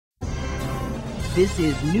This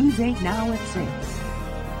is News 8 Now at 6.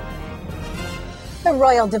 The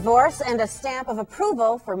royal divorce and a stamp of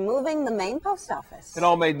approval for moving the main post office. It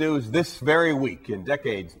all made news this very week. In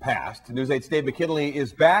decades past, News 8's Dave McKinley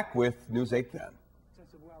is back with News 8 Then.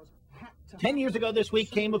 10 years ago this week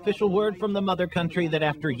came official word from the mother country that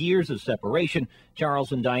after years of separation,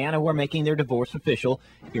 Charles and Diana were making their divorce official.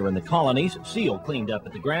 Here in the colonies, Seal cleaned up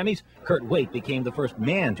at the Grammys. Kurt Waite became the first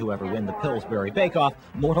man to ever win the Pillsbury Bake Off.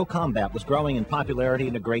 Mortal Kombat was growing in popularity,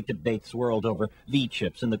 and a great debate swirled over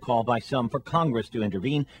V-chips and the call by some for Congress to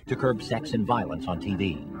intervene to curb sex and violence on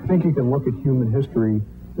TV. I think you can look at human history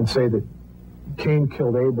and say that Cain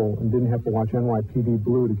killed Abel and didn't have to watch NYPD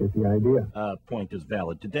Blue to get the idea. Point as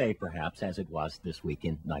valid today, perhaps, as it was this week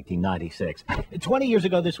in 1996. 20 years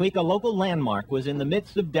ago this week, a local landmark was in the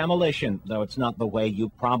midst of demolition, though it's not the way you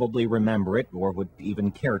probably remember it, or would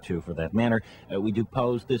even care to, for that matter. We do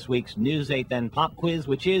pose this week's News 8 Then pop quiz,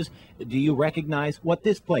 which is, do you recognize what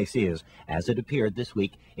this place is, as it appeared this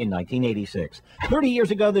week in 1986? 30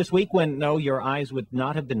 years ago this week, when, no, your eyes would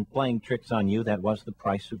not have been playing tricks on you, that was the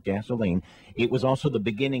price of gasoline. It was also the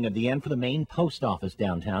beginning of the end for the main post office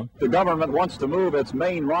downtown. The government wants to move its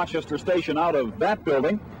main Rochester station out of that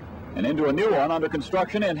building and into a new one under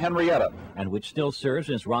construction in Henrietta. And which still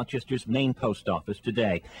serves as Rochester's main post office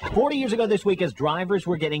today. 40 years ago this week, as drivers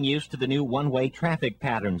were getting used to the new one-way traffic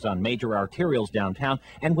patterns on major arterials downtown,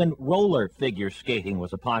 and when roller figure skating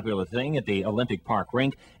was a popular thing at the Olympic Park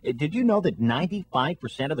rink, did you know that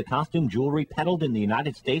 95% of the costume jewelry peddled in the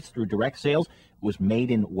United States through direct sales was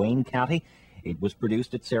made in Wayne County? It was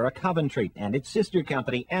produced at Sarah Coventry and its sister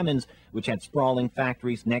company, Emmons, which had sprawling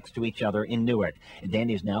factories next to each other in Newark.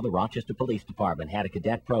 Then is now the Rochester Police Department. Had a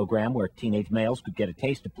cadet program where teenage males could get a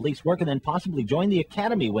taste of police work and then possibly join the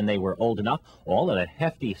academy when they were old enough, all at a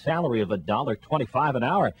hefty salary of $1.25 an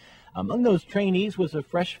hour. Among those trainees was a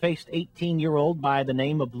fresh-faced 18-year-old by the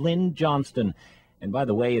name of Lynn Johnston. And by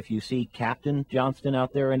the way, if you see Captain Johnston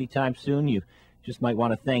out there anytime soon, you just might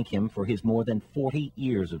want to thank him for his more than 40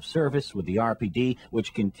 years of service with the RPD,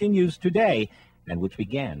 which continues today and which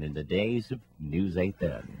began in the days of News 8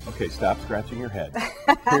 Then. Okay, stop scratching your head.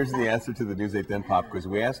 Here's the answer to the News 8 Then pop quiz.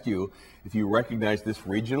 We asked you if you recognize this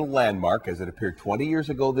regional landmark as it appeared 20 years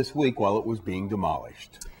ago this week while it was being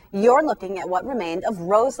demolished. You're looking at what remained of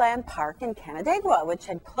Roseland Park in Canandaigua, which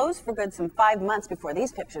had closed for good some 5 months before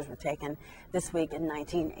these pictures were taken this week in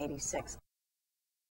 1986.